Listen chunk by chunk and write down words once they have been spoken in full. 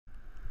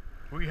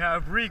We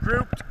have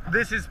regrouped.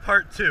 This is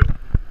part 2.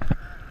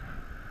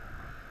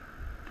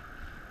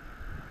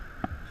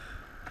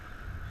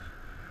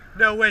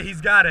 No way,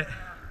 he's got it.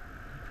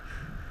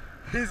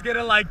 He's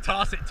gonna like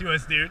toss it to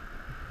us, dude.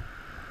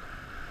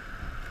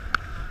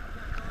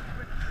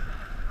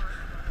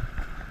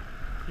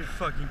 You're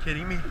fucking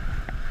kidding me.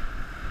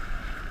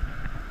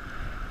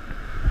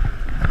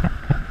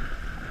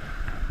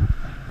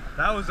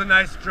 That was a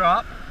nice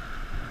drop.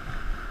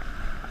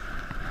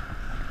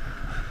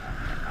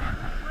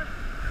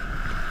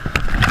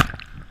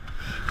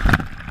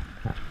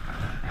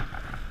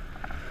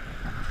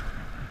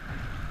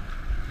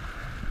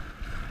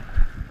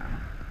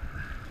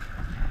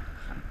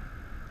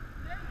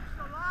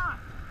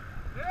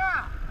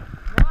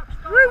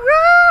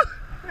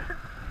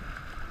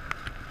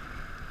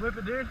 Whip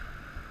it, dude.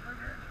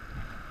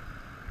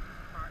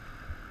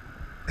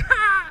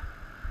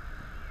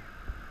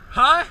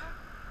 Huh?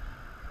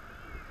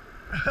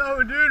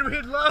 Oh, dude,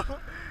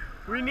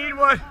 we need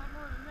one.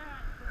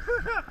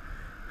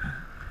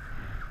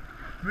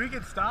 We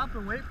could stop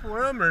and wait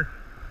for him, or?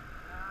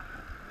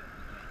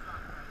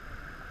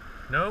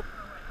 Nope.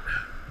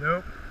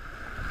 Nope.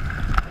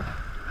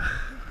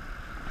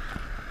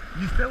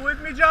 You still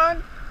with me,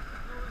 John?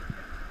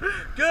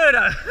 Good.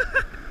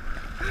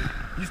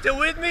 You still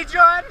with me,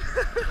 John?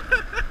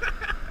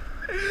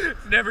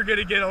 It's never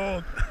gonna get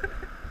old.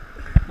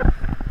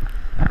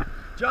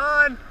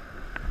 John!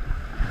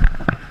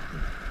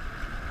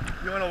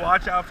 You wanna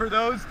watch out for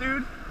those,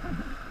 dude?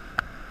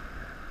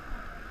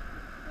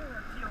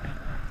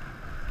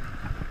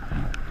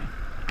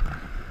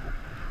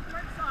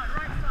 Right side.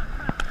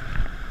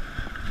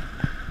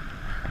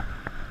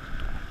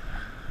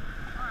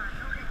 Alright,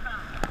 don't get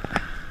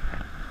caught.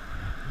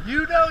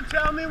 You don't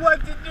tell me what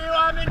to do.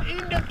 I'm an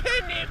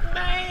independent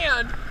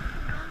man.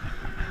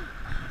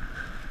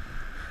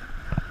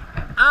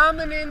 I'm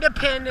an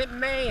independent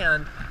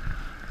man.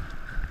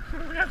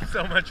 We have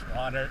so much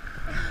water.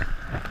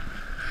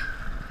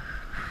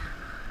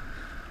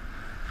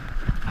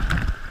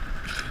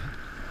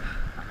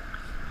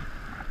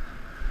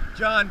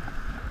 John.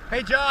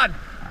 Hey, John.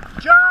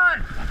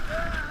 John!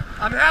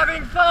 I'm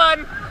having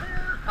fun.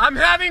 I'm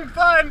having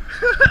fun.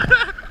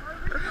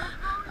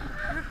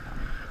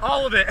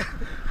 All of it.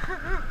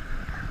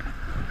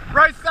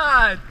 Right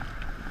side.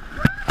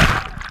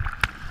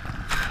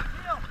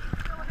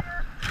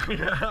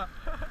 Yeah.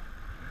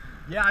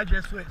 Yeah, I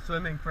just went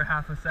swimming for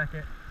half a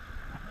second.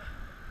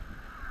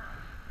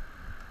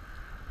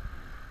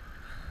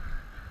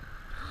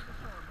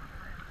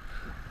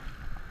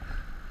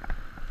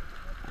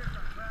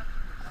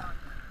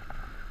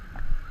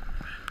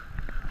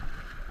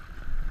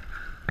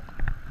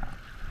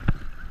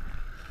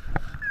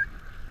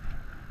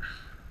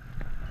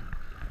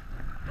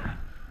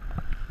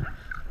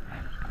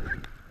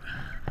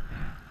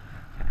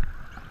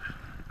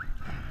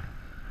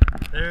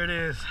 There it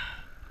is.